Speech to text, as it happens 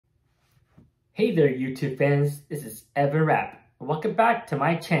Hey there YouTube fans, this is Evan Rapp. Welcome back to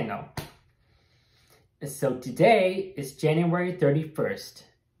my channel. So today is January 31st,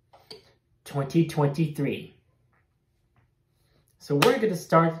 2023. So we're going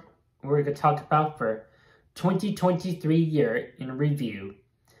to talk about for 2023 year in review,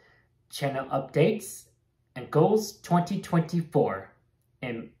 channel updates, and goals 2024,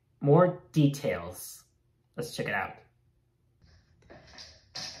 and more details. Let's check it out.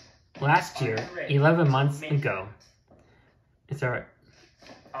 Last year, 11 months ago, it's our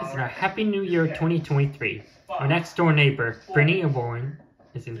Happy New Year 2023. Our next door neighbor, Brittany and Warren,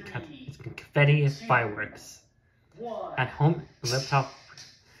 is in confetti and fireworks. At home, a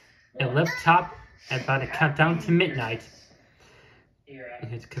laptop about to count down to midnight.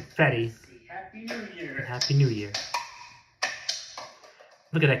 And it's confetti. And Happy New Year.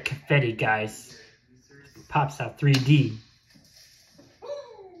 Look at that confetti, guys. It pops out 3D.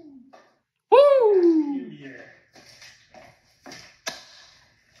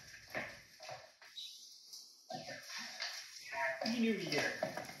 New Year.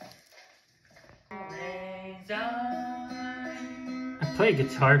 I play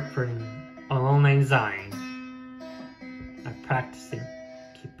guitar for Auld Lang Syne. I practice.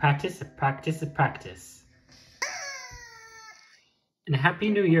 And Happy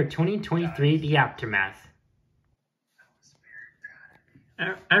New Year 2023, The Aftermath.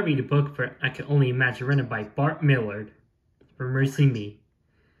 I read a book for I Can Only Imagine written by Bart Millard for Mercy Me.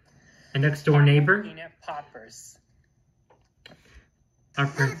 A next door neighbor. Peanut poppers. Our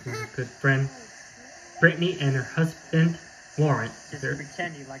good friend Brittany and her husband Warren. Just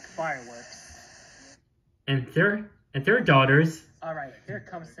pretend you like fireworks. And their daughters. Alright, here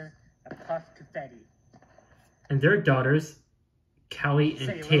comes a puff confetti. And their daughters, Callie and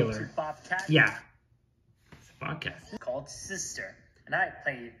Say Taylor. To Bobcat. Yeah. It's a podcast. Called Sister. And I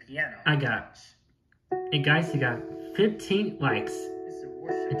play piano. Hey guys, you got 15 likes.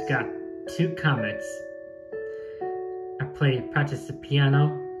 It's got 2 comments. Practice the piano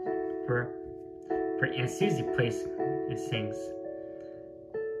for Aunt Susie plays and sings.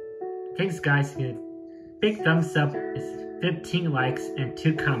 Thanks guys, big thumbs up is 15 likes and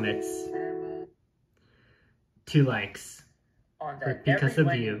 2 comments. 2 likes because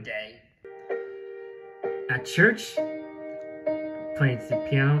of you. Day. At church, playing the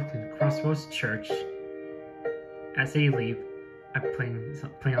piano in Crossroads Church. As they leave, I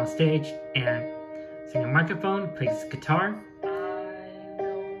play on stage and sing a microphone, plays guitar,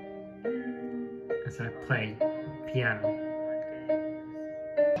 as I play piano.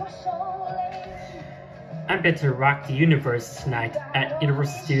 I've been to Rock the Universe tonight at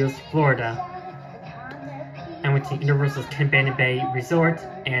Universal Studios, Florida. I went to Universal's Cabana Bay Resort,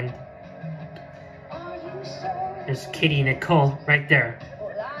 and there's Katie and Nicole right there.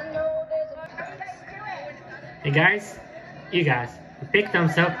 Hey guys, you guys, a big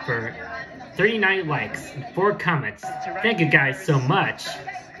thumbs up for 39 likes and 4 comments. Thank you guys so much.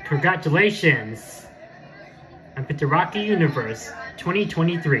 Congratulations. I'm at the Rock the Universe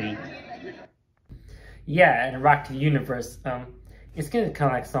 2023. Yeah, and Rock the Universe, it's gonna kind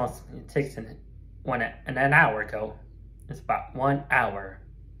of like songs. It takes an hour ago. It's about 1 hour.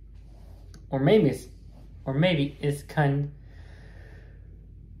 Or maybe it's kind of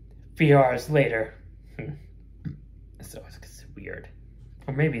 3 hours later. So it's weird.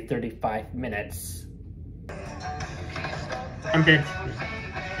 Or maybe 35 minutes. I'm Ben.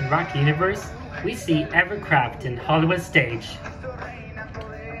 In Rock Universe, we see Evercraft in Hollywood stage.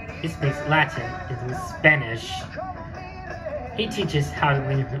 He speaks Latin and Spanish. He teaches how to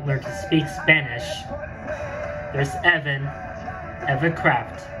learn to speak Spanish. There's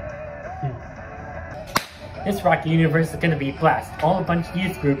Evercraft. This Rock Universe is gonna be a blast. All a bunch of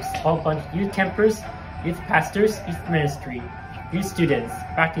youth groups, all a bunch of youth campers, youth pastors, youth ministry, youth students,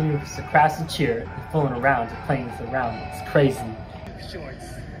 Rock Universe, a crowd and cheer, and fooling around and playing around. It's crazy. Shorts.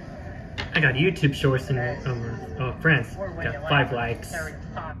 I got YouTube shorts and friends. Got 5 likes.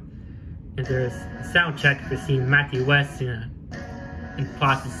 And there's a sound check for seeing Matthew West in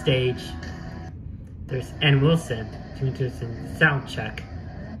Plaza Stage. There's Ann Wilson doing a sound check.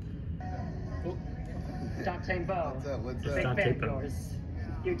 Dante Bo. Big Dante fan of Bo. yours.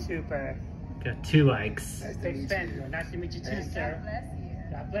 YouTuber. Got 2 likes. Big fan of yours. Nice to meet you too, sir.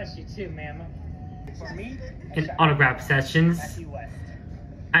 God bless you too, ma'am. For me, In autograph sessions, Matthew West.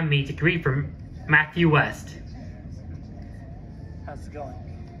 I meet a greet from Matthew West. How's it going?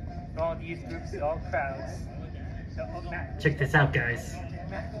 All youth groups, all crowds. Check this out, guys.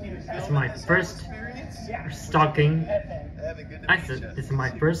 This is my first stalking. This is my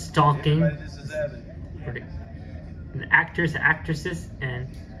first stalking for the actors, actresses, and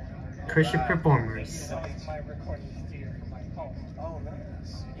Christian performers. My recording studio in my home. Oh,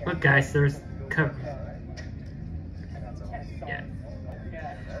 nice. Look guys, there's cover. Yeah.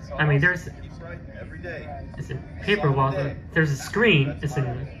 I mean there's Every day. it's a paper wall, there's a screen, it's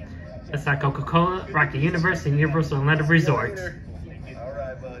like Coca-Cola, Rocky Universe, and Universal Orlando Resort.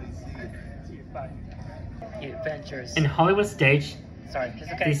 Alright, buddy. See you. The Adventures. In Hollywood Stage, Sorry,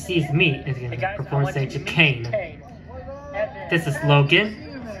 it's okay. they sees me as Hey the guys, I performance want you stage to of meet Kane. Evan. This is Logan. You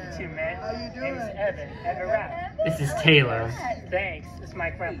too, man. Name is Evan. Evan Rapp. This is Taylor. Thanks. It's my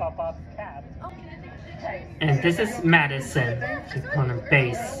grandpa Bob's cat. And this is Madison. She's on a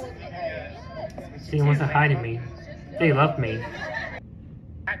bass. She wants to hide me. They love me.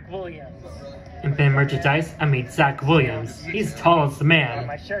 Zach Williams. In Ben Merchandise, I meet Zach Williams. He's the tallest One of man.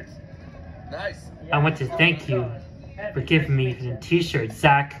 my shirts. Nice. I want to thank you for giving me the t-shirt,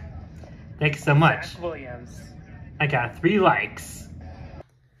 Zach. Thanks so much. Zach Williams. I got 3 likes.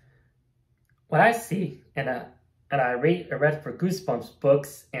 What I see, and I read for Goosebumps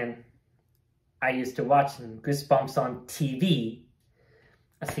books, and I used to watch Goosebumps on TV.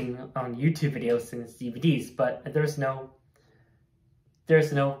 I've seen on YouTube videos and DVDs, but there's no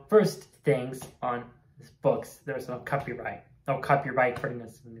first things on these books. There's no copyright for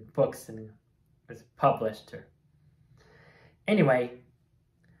these books and it's published. Anyway,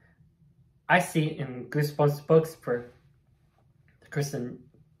 I see in Goosebumps books for the Curse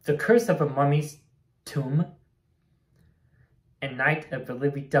of a Mummy's Tomb and Night of the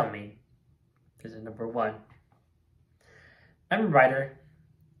Living Dummy. There's a number 1. I'm a writer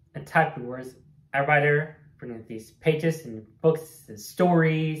and typewriters. I writer bringing these pages and books and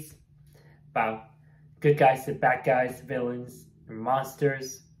stories about good guys and bad guys, villains and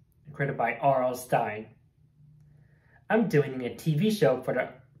monsters, created by R.L. Stein. I'm doing a TV show for the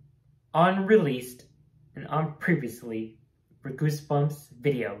unreleased and unpreviously for Goosebumps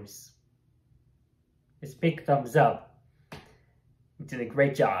videos. It's big thumbs up. You did a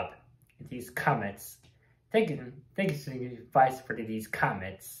great job in these comments. Thank you for the advice for these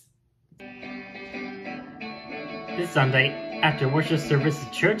comments. This Sunday, after worship service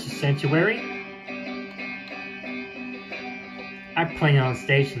at church sanctuary, I play on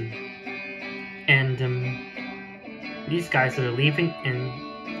stage and these guys are leaving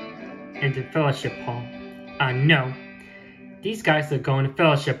in the fellowship hall. No, these guys are going to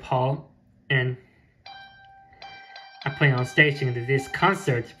fellowship hall, and I play on stage in this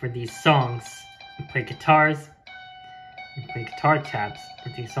concert for these songs. I play guitars, and play guitar tabs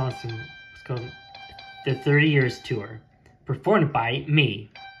with these songs. It's called the 30 Years Tour, performed by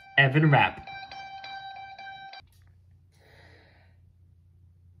me, Evan Rapp.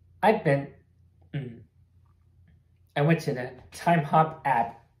 I went to the Time Hop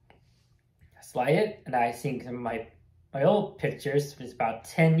app, slide it, and I seen my old pictures. It was about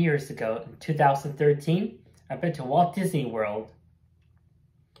 10 years ago, in 2013. I've been to Walt Disney World.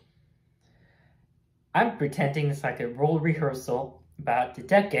 I'm pretending it's like a role rehearsal about the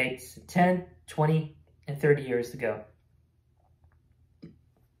decades, 10, 20, and 30 years ago.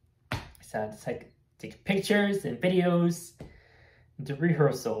 So it's like take pictures and videos and do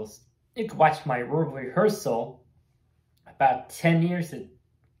rehearsals. You can watch my role rehearsal about 10 years and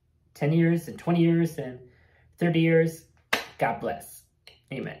 20 years and 30 years. God bless.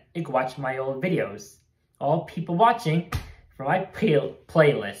 Amen. You can watch my old videos. All people watching from my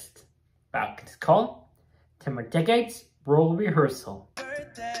playlist. It's called 10 More Decades Role Rehearsal. I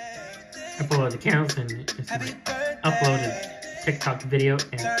uploaded accounts and it's my uploaded TikTok video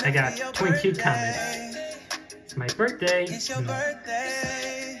and I got 22 comments. It's my birthday.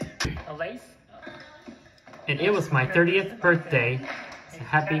 And it was my 30th birthday. So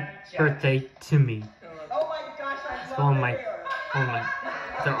happy birthday to me. Oh my gosh, I So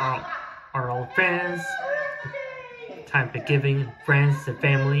they're our old friends. Time for giving, friends and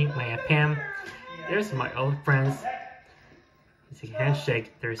family, my Aunt Pam. There's my old friends. It's a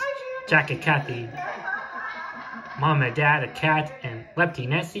handshake. There's Jack and Kathy, Mom and Dad, a cat, and Lepty,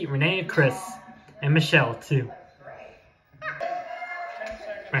 Nancy, Renee, and Chris, and Michelle too.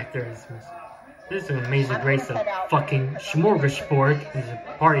 Right there is this is an amazing race of fucking smorgasbord. These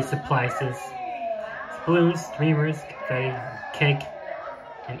are party supplies. It's balloons, streamers, confetti, cake,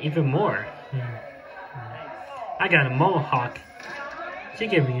 and even more. I got a mohawk. She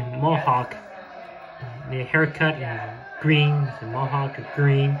gave me a mohawk. The haircut in green, the mohawk in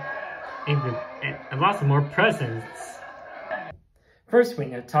green, and lots of more presents. First, we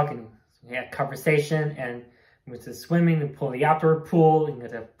had conversation, and we went to swimming and the outdoor pool, and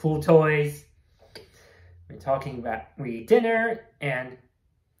the pool toys. We ate dinner, and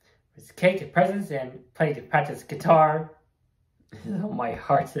with cake and presents, and played to practice guitar. Oh, my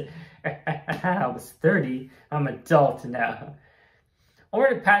heart. I was 30. I'm an adult now.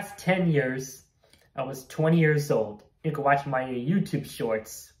 Over the past 10 years, I was 20 years old. You can watch my YouTube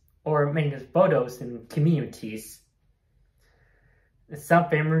shorts or many photos in communities. The South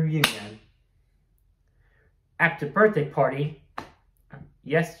Family Reunion. After birthday party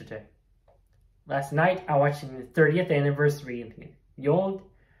yesterday. Last night, I watched the 30th anniversary of the old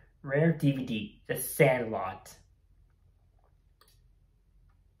rare DVD, The Sandlot.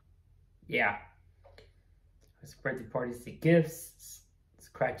 Yeah. His birthday parties, the gifts. It's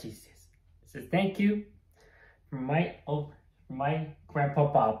crack Jesus. It says thank you from my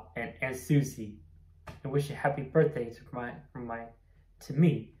grandpa Bob and Aunt Susie. I wish a happy birthday to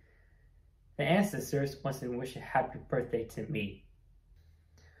me. The ancestors wants to wish a happy birthday to me.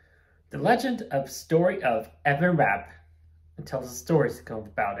 The legend of story of Evan Rapp tells the stories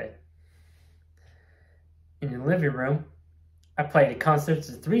about it. In the living room, I played a concert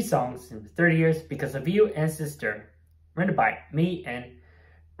of 3 songs in 30 years because of you and sister, written by me and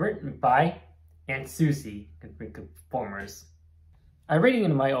written by Aunt Susie, good performers. I'm reading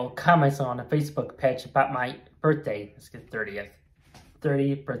in my old comments on a Facebook page about my birthday. Let's get 30th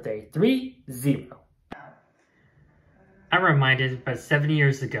birthday 30. I'm reminded about 7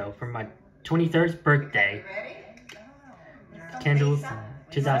 years ago from my 23rd birthday. Candles in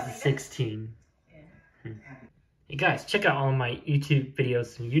 2016. Hey guys, check out all my YouTube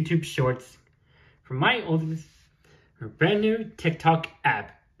videos and YouTube shorts from my oldest brand new TikTok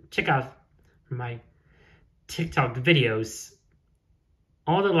app. Check out my TikTok videos.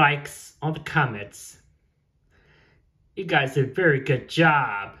 All the likes, all the comments. You guys did a very good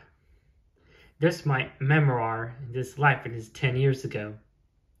job. This is my memoir, this life it is 10 years ago.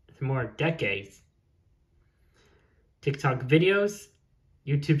 It's more decades. TikTok videos,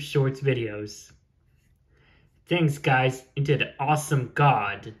 YouTube Shorts videos. Thanks guys, you did an awesome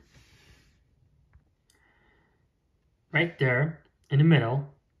God. Right there, in the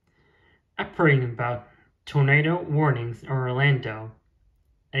middle, I'm praying about tornado warnings in Orlando.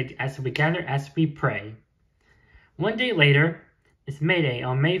 As we gather, as we pray. One day later, it's May Day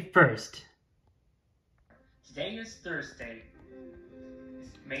on May 1st. Today is Thursday.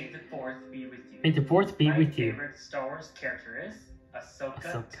 May the 4th be with you. May the 4th be with you. My favorite Star Wars character is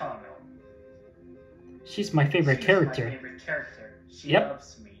Ahsoka Tano. She's my favorite character. She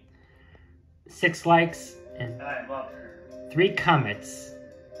loves me. 6 likes and I love her. 3 comments.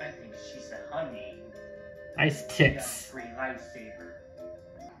 I think she's a honey. Nice tits. Free lightsaber.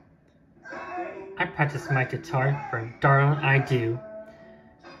 I practice my guitar for Darling I Do.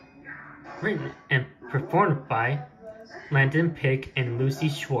 Written and performed by Landon Pig and Lucy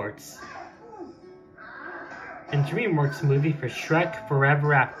Schwartz. And DreamWorks movie for Shrek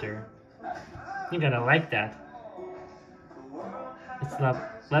Forever After. You gotta like that. It's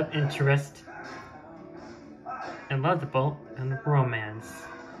love interest and lovable and romance.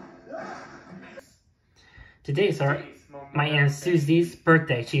 Today's my Aunt Susie's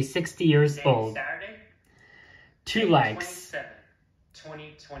birthday. She's 60 years old. 2 likes.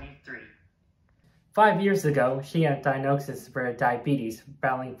 2023. 5 years ago, she had a diagnosis for diabetes,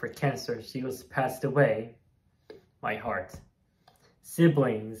 battling for cancer. She was passed away. My heart.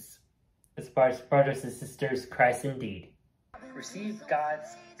 Siblings. As far as brothers and sisters, Christ indeed. Receive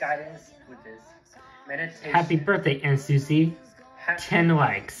God's guidance with this meditation. Happy birthday, Aunt Susie. 10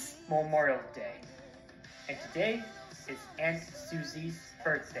 likes. Memorial Day. And today is Aunt Susie's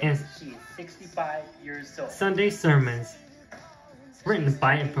birthday. And she is 65 years old. Sunday sermons. Written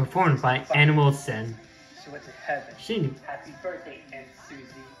by and performed by Ann Wilson. She went to heaven. Happy birthday, Aunt Susie.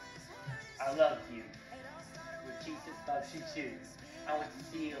 I love you. Jesus loves you too. I went to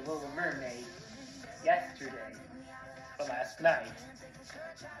see a Little Mermaid yesterday, but last night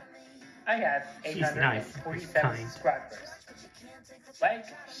I have 847 subscribers. Like,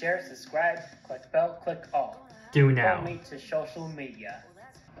 share, subscribe, click bell, click all. Do now. Follow me to social media.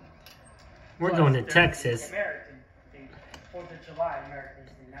 We're going to Texas.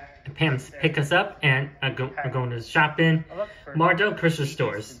 And Pam's pick us up, and I'm going to shop in Mardo Christian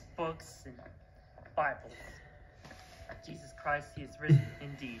stores. Books and Bibles. Jesus Christ, He is risen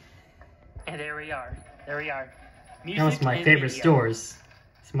indeed. And there we are. There we are. Music that was my favorite stores.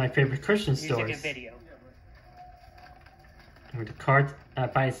 It's my favorite Christian stores. Music and video. With the cart,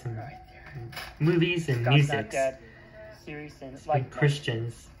 buy some movies and music. Series and like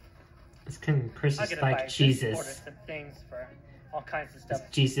Christians. It's kind of Christians like Jesus. Things for all kinds of stuff.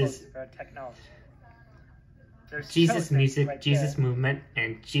 It's Jesus. Technology. Jesus music, right Jesus movement,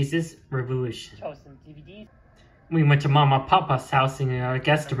 and Jesus revolution. Chosen DVDs. We went to Mama Papa's house in our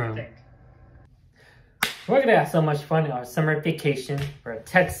guest room. We're gonna have so much fun on our summer vacation for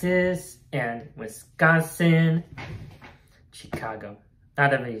Texas and Wisconsin, Chicago.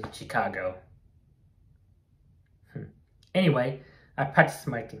 Not even Chicago. Anyway, I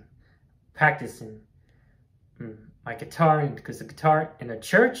practicing my guitar and acoustic guitar in a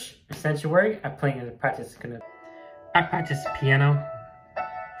church, a sanctuary. I practice piano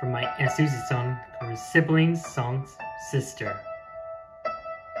for my Aunt Susie's song, for siblings' songs, sister.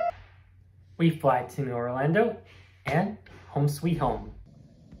 We fly to Orlando and home sweet home.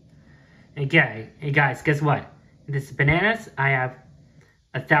 Hey guys, guess what? In this Bananas, I have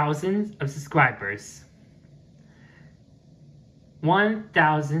 1,000 of subscribers.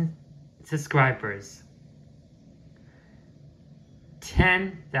 1,000 subscribers.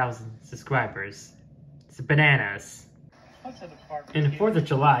 10,000 subscribers. It's Bananas. In the 4th of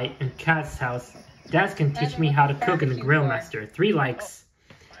July, in Kat's house, Dad's gonna teach me how to cook in the Grill Master. 3 likes,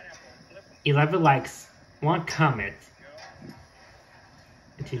 11 likes, 1 comment.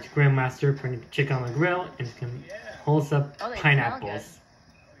 And teach Grill Master putting chicken on the grill and it can holds up pineapples.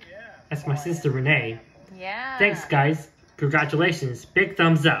 That's my sister Renee. Yeah. Thanks guys. Congratulations. Big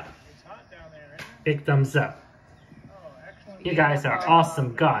thumbs up. Big thumbs up. You guys are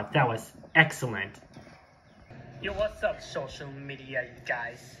awesome. God, that was excellent. Yo, what's up, social media, you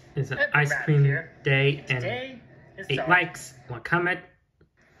guys? It's an ice cream day and Today is 8 our- likes, 1 comment.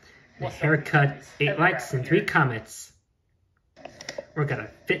 A What's up, haircut, guys? 8 Every likes and rap 3 here. comments. We're gonna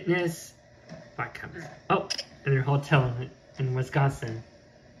fitness, 5 comments. Oh, and a hotel in Wisconsin.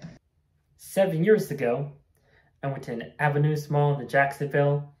 7 years ago, I went to an Avenues Mall in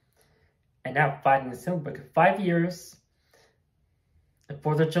Jacksonville, and now fighting the celebrating 5 years. The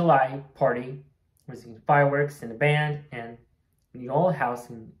 4th of July party, we're seeing fireworks and a band, and in the old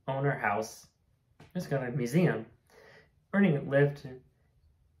house, in owner house, there's going to be a museum. Ernie lived and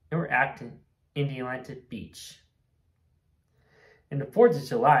we're acting Indian Atlantic Beach. And the 4th of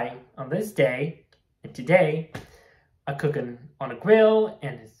July, on this day, and today, I'm cooking on a grill,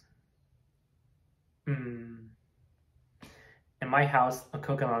 and in my house, I'm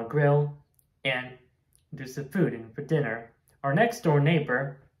cooking on a grill, and do some food and for dinner. Our next door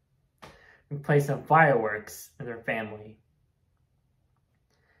neighbor, we play some fireworks with their family.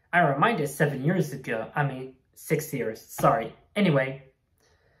 I reminded 7 years ago, 6 years, sorry. Anyway,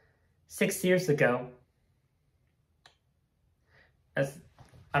 6 years ago,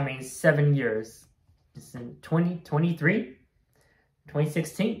 7 years. It's in 2023?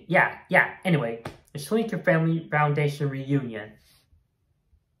 2016? Yeah, anyway. The Schlinker Family Foundation reunion.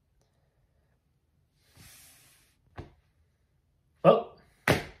 Oh,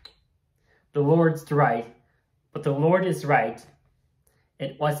 the Lord's right, but the Lord is right.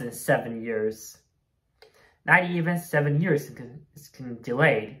 It wasn't 7 years. Not even 7 years, it's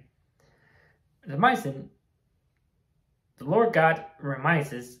delayed. The Lord God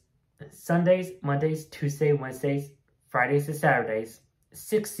reminds us Sundays, Mondays, Tuesdays, Wednesdays, Fridays, and Saturdays.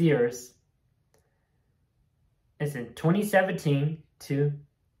 6 years. It's in 2017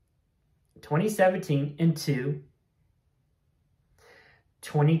 into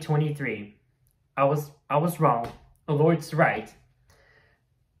 2023. I was wrong. The Lord's right.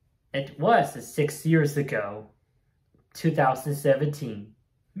 It was 6 years ago, 2017.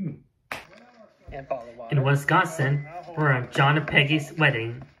 In Wisconsin, we're on John and Peggy's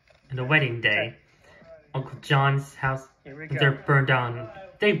wedding, and the wedding day. Uncle John's house, they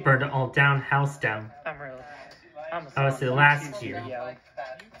burned the all down house down. That was the last year.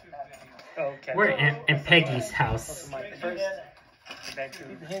 Okay. We're in Peggy's house. My first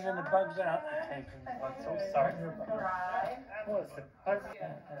bedroom. Hitting the bugs out. I'm so sorry.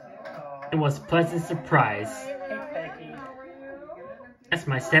 It was a pleasant surprise. Hey, Becky. That's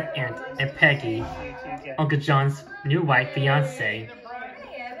my step aunt and Peggy, You two get. Uncle John's new wife, fiance.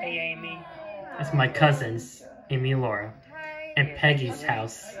 Hey, Amy. That's my cousins, Amy and Laura, and Peggy's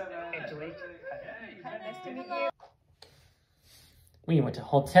house. Angelique. Nice to meet you. We went to a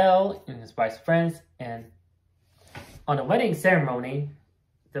hotel and his wife's friends, and on the wedding ceremony,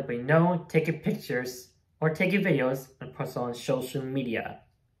 there'll be no taking pictures or taking videos and post on social media.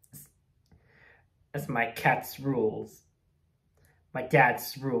 That's my cat's rules. My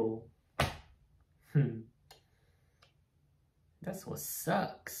dad's rule. That's what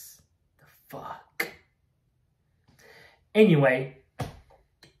sucks. The fuck. Anyway,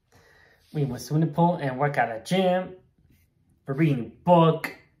 we went swimming the pool and work out at a gym. We're reading a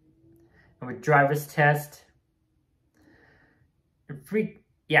book. And we're driver's test. A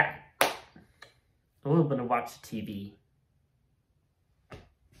little bit of watch TV.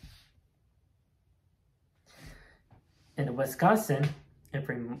 In Wisconsin,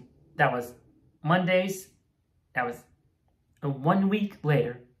 that was Mondays That was 1 week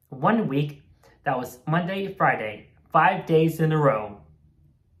later. 1 week, that was Monday, Friday, 5 days in a row.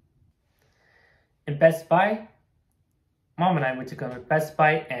 In Best Buy, Mom and I went to go to Best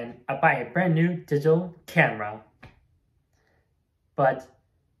Buy and I buy a brand new digital camera. But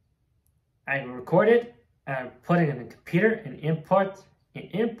I recorded and I put it in the computer and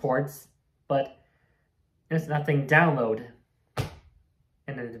imports, but there's nothing download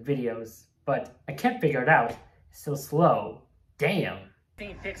in the videos. But I can't figure it out. It's so slow. Damn.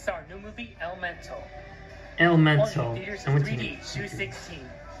 Pixar new movie Elemental. Elemental. Only in theaters I went to 3D, June 16.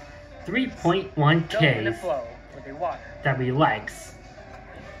 3.1 Go in the Ks flow with the water. that we likes.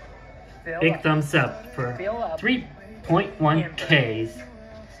 Fill Big up. thumbs up for Fill up. 3.1 Ks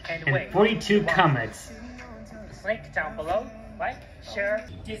and wait, 42 watch. comments. Link down below. Like, share.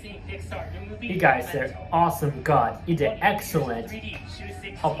 Disney Pixar new movie. You guys are Elemental. awesome. God, you did Only in theaters excellent. 3D, June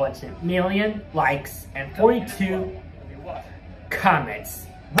 16. A bunch of million likes and 42 With the water. comments.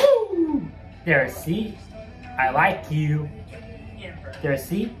 Woo! There, see? I like you. There,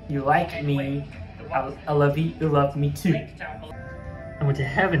 see? You like me. I love you. You love me too. Link down below. I went to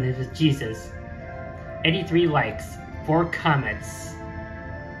heaven and with Jesus. 83 likes, 4 comments.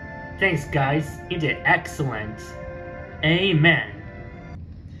 Thanks, guys. You did excellent. Amen.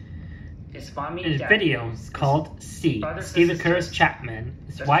 His mommy His and video is called C. Brothers and Stephen sisters Curtis Chapman,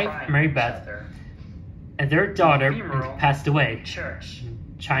 his just wife crying Mary at each Beth, other. and their daughter Funeral. passed away. Church.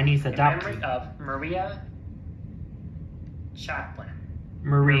 Chinese In adopted. memory of Maria Chaplin.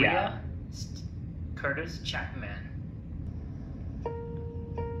 Maria. Curtis Chapman.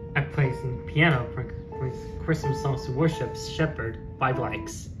 I played some piano for Christmas songs to worship Shepherd, 5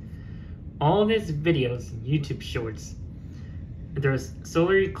 likes. All of his videos and YouTube shorts. There was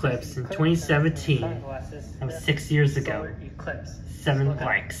solar eclipse in 2017. That was 6 years ago. Solar eclipse. 7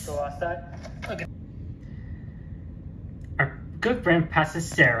 likes. Go outside. Okay. Our good friend Pastor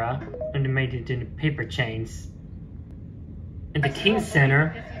Sarah, when they made it into paper chains. In the King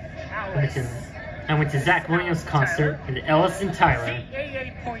Center, I went to Zach Williams concert at the Ellis and Tyler.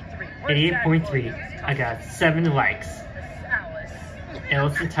 88.3. I got 7 likes.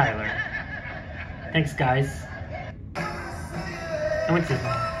 Ellis and Tyler. Thanks, guys. I went to the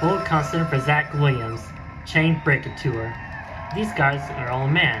full concert for Zach Williams, Chain Breaker Tour. These guys are all a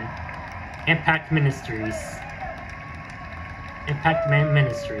man. Impact Ministries. Impact Man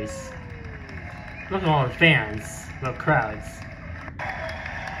Ministries. Look at all the fans, the crowds.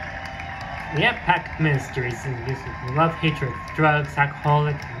 The Impact Ministries and love, hatred, drugs,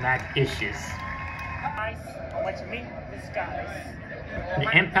 alcoholic, and mag issues. Guys, I want to meet this guy. The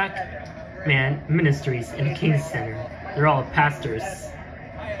Impact Man Ministries in the King Center. They're all pastors.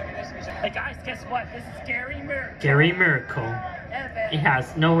 Hey guys, guess what? This is Gary Miracle. Gary Miracle. He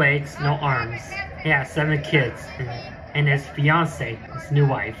has no legs, no arms. He has 7 kids and his fiance, his new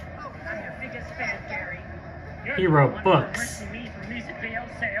wife. I'm your biggest fan, Gary. He wrote books.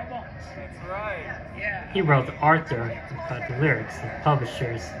 That's right. Yeah. He wrote Arthur about the lyrics and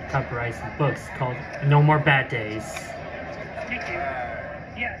publishers and copyrights and books called No More Bad Days. Thank you.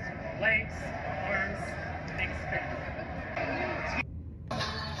 Yes, legs, arms, biggest fan.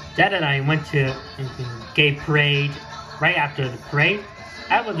 Dad and I went to a gay parade. Right after the parade,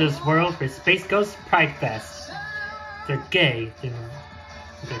 Out of This World for Space Ghost Pride Fest. They're gay.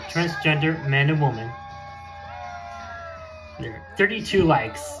 They're transgender man and woman. There are 32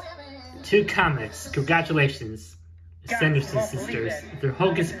 likes, 2 comments. Congratulations, Sanderson sisters. They're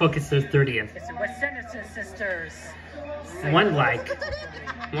Hocus Pocus' 30th. It's the West Sanderson sisters. 1 like,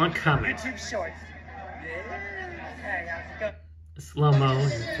 1 comment. YouTube shorts. Hey, how's it Slow-mo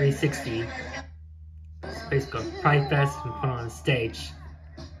and 360. Space Ghost Pride Fest and put on a stage.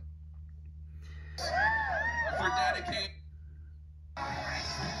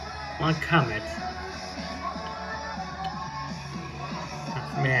 One comment.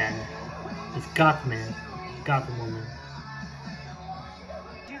 Man. He's Goth Man. Goth Woman.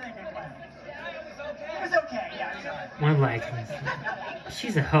 It was okay, yeah, it's alright. 1 like.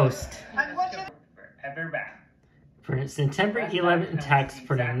 She's a host. Ever back. For September 11 attacks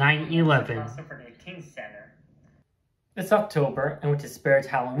for the 9/11. Also for the King Center. It's October, and went to Spirit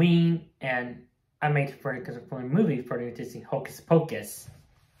Halloween, and I made for a movie for the Disney Hocus Pocus.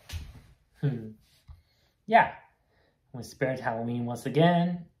 Yeah. With Spirit Halloween once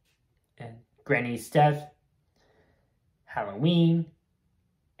again, and Granny's death, Halloween,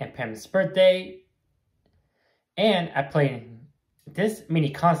 and Pam's birthday, and I played this mini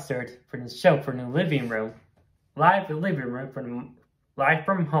concert for the show for the living room, live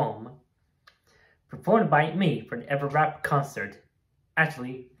from home, performed by me for the Ever Rap concert.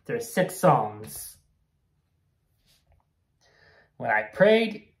 Actually, there are 6 songs. when I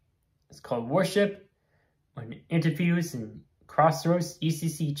prayed. It's called worship, when interviews in Crossroads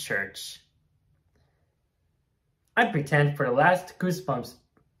UCC Church. I pretend for the last Goosebumps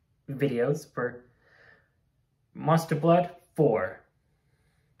videos for Monster Blood 4.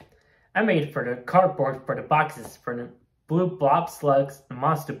 I made for the cardboard for the boxes for the blue blob slugs and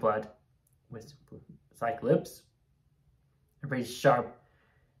Monster Blood with like lips and very sharp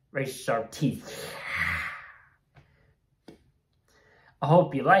teeth. I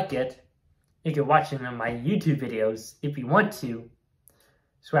hope you like it. You can watch it on my YouTube videos if you want to.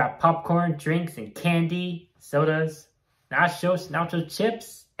 So I have popcorn, drinks, and candy, sodas, nachos, nacho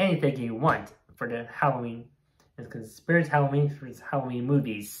chips, anything you want for the Halloween. Because Spirit Halloween for Halloween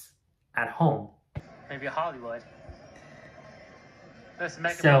movies at home. Maybe Hollywood.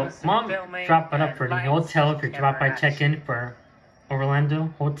 So, Mom dropped it up for the hotel if you drop by check-in for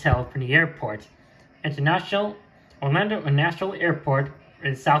Orlando Hotel from the airport. Orlando International Airport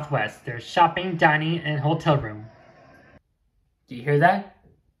in the Southwest. There's shopping, dining, and hotel room. Do you hear that?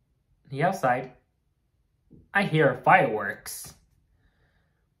 The outside, I hear fireworks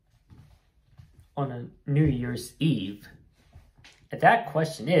on a New Year's Eve. And that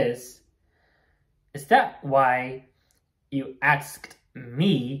question is that why you asked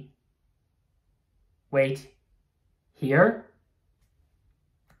me, wait, here?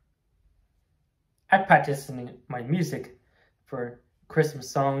 I practice my music for Christmas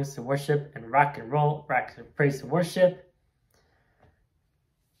songs to worship and rock and roll, rock and praise and worship.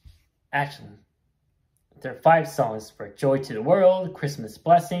 Actually, there are 5 songs for Joy to the World, Christmas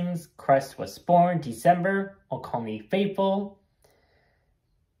Blessings, Christ Was Born, December, Oh Call Me Faithful.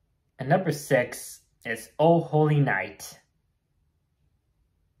 And number 6 is Oh Holy Night.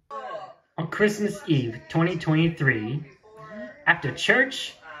 On Christmas Eve 2023, after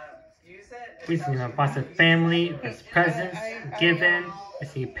church, we see a bunch of family, there's presents given, we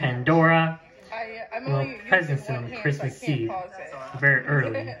see Pandora. Well, presents on Christmas Eve, very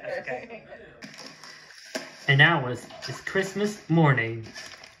early. And now it's Christmas morning.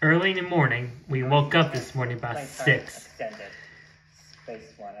 Early in the morning, we woke up this morning about 6.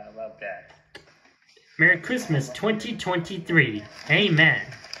 Space one, I love that. Merry Christmas 2023. Amen.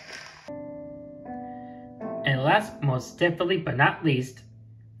 And last, most definitely but not least,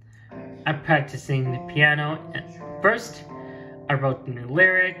 I'm practicing the piano. First, I wrote the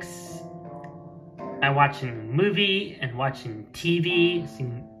lyrics. I'm watching a movie and watching TV,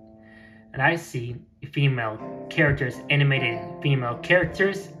 and I see female characters, animated female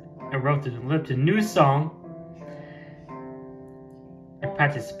characters. I wrote the new song. I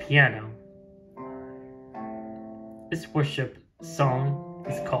practice piano. This worship song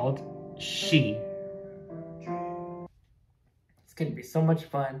is called She. It's gonna be so much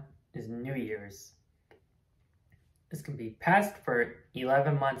fun. It's New Year's. This can be passed for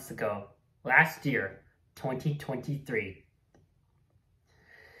 11 months ago. Last year, 2023.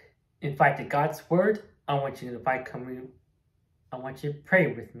 Invite to God's Word. I want you to I want you to pray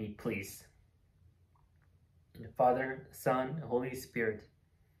with me, please. In the Father, Son, and Holy Spirit.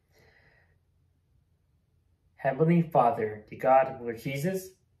 Heavenly Father, the God of Lord Jesus,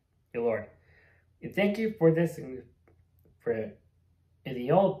 the Lord, we thank you for this, for in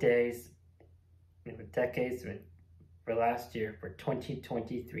the old days, in the decades, for last year, for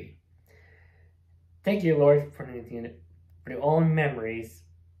 2023. Thank you, Lord, for the old memories,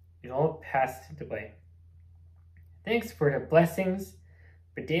 the old passed away. Thanks for the blessings,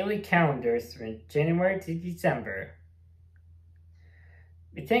 for daily calendars from January to December.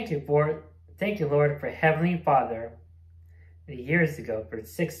 We thank you, Lord, for Heavenly Father, years ago, for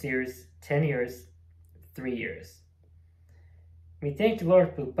 6 years, 10 years, 3 years. We thank you,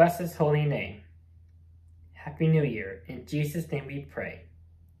 Lord, for bless His holy name. Happy New Year. In Jesus' name we pray.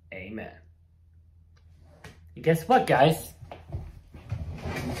 Amen. And guess what, guys?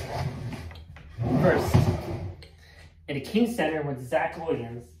 First, in the King Center with Zach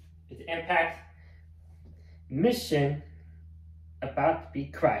Williams, is the Impact Mission About to Be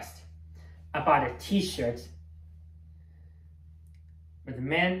Christ. I bought a t-shirt for the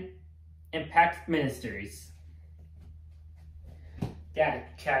Men Impact Ministries. Dad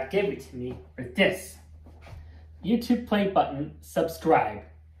gave it to me for this. YouTube play button, subscribe.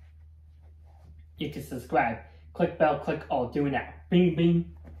 You can subscribe. Click bell, click all. Do it now. Bing,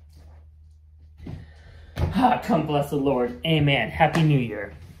 bing. Come bless the Lord. Amen. Happy New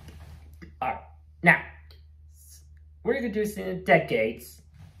Year. Alright. Now, we're going to do this in decades.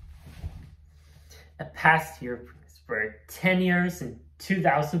 A past year for 10 years in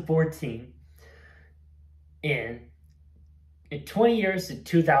 2014. In 20 years in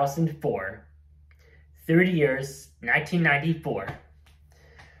 2004. 30 years, 1994.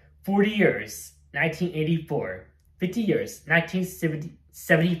 40 years, 1984. 50 years,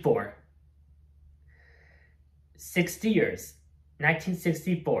 1974. 60 years,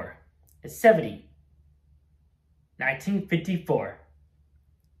 1964. And 70, 1954.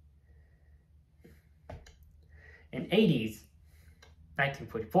 And 80s,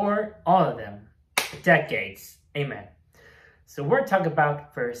 1944, all of them. Decades. Amen. So we're talking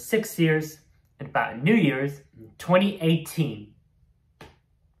about for 6 years and about New Year's 2018.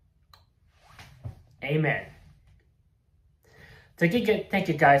 Amen. Thank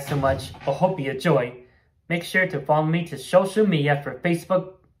you guys so much. I hope you enjoy. Make sure to follow me to social media for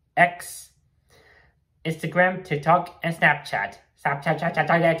Facebook, X, Instagram, TikTok, and Snapchat.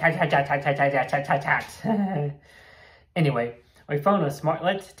 Anyway, on your phone or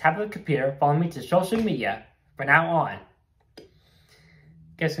smartlet, tablet, computer, follow me to social media from now on.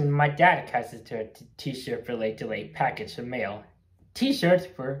 Guess when my dad catches to a t-shirt for late delayed package of mail. T-shirts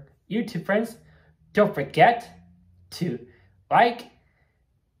for YouTube friends. Don't forget to like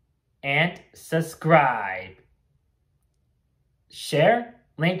and subscribe. Share,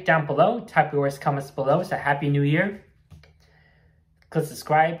 link down below. Type your worst comments below. So Happy New Year. Click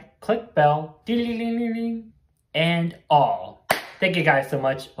subscribe, click bell, and all. Thank you guys so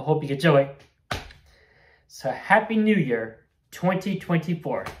much. I hope you enjoy. So Happy New Year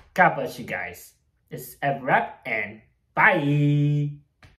 2024. God bless you guys. This is EverRap and bye.